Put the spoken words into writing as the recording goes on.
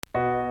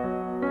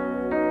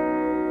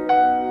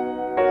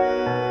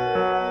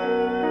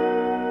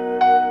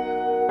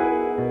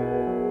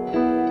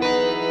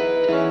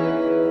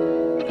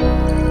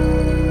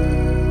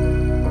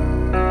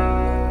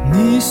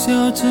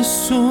着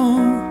说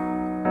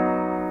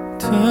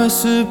他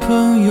是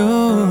朋友，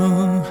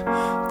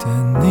但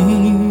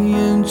你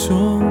眼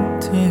中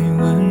太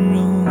温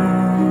柔。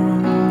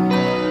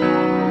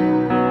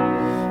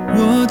我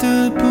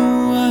的不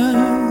安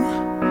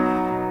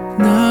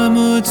那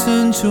么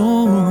沉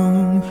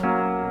重，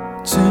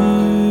只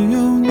有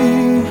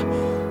你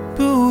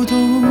不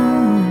懂。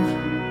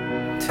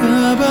他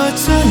霸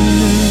占了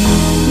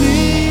你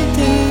的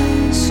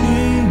心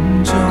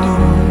中，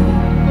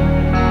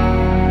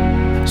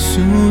属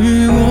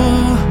于我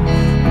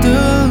的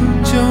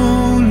角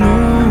落，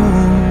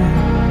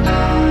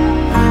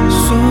所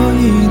以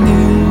你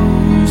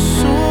说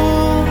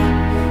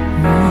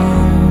我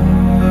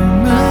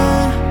们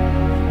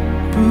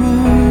不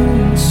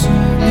是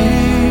你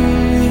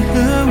和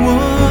我，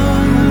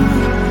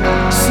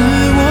是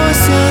我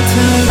想太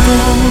多，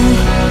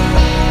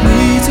你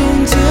总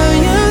这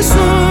样说，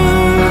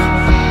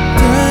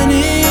但你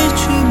却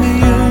没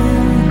有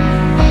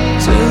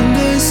真的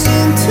心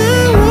疼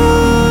我，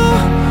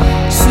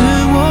是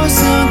我想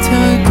太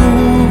多，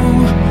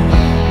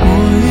我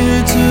也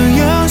这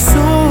样说，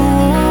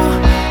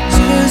这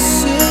是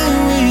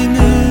未能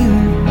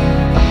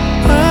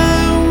安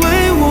慰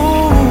我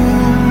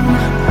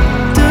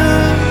的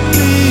理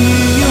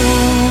由。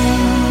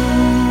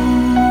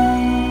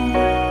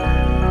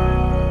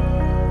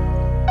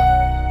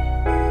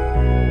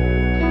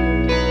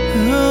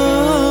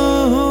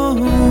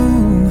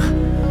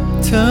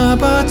他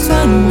霸占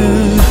了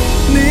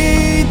你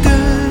的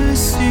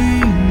心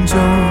中，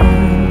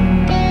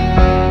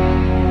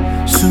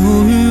属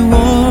于我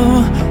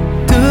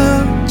的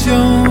角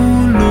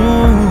落，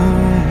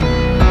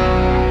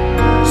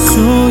所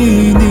以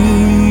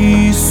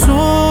你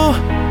说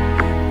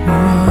我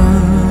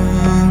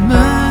们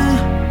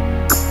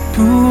不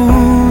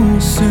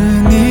是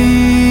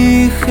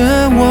你和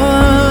我，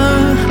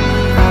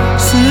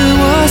是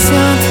我想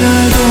太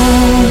多，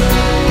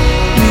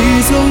你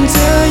总这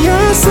样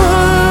说，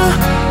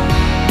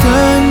但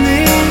你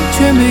却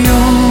没有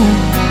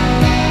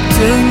真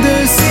的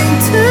心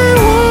疼我，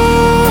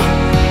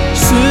是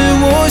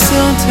我想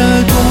太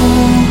多，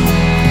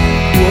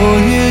我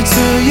也这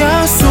样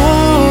说，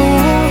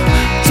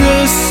这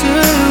是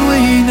未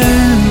能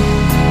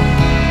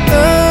安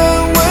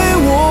慰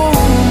我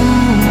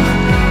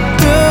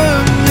的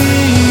理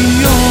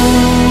由。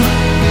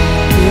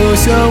我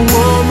想我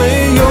没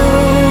有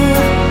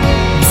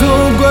错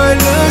怪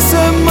了什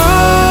么，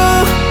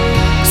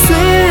虽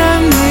然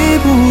你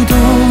不懂，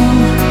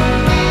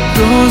都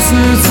是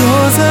错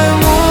在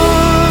我。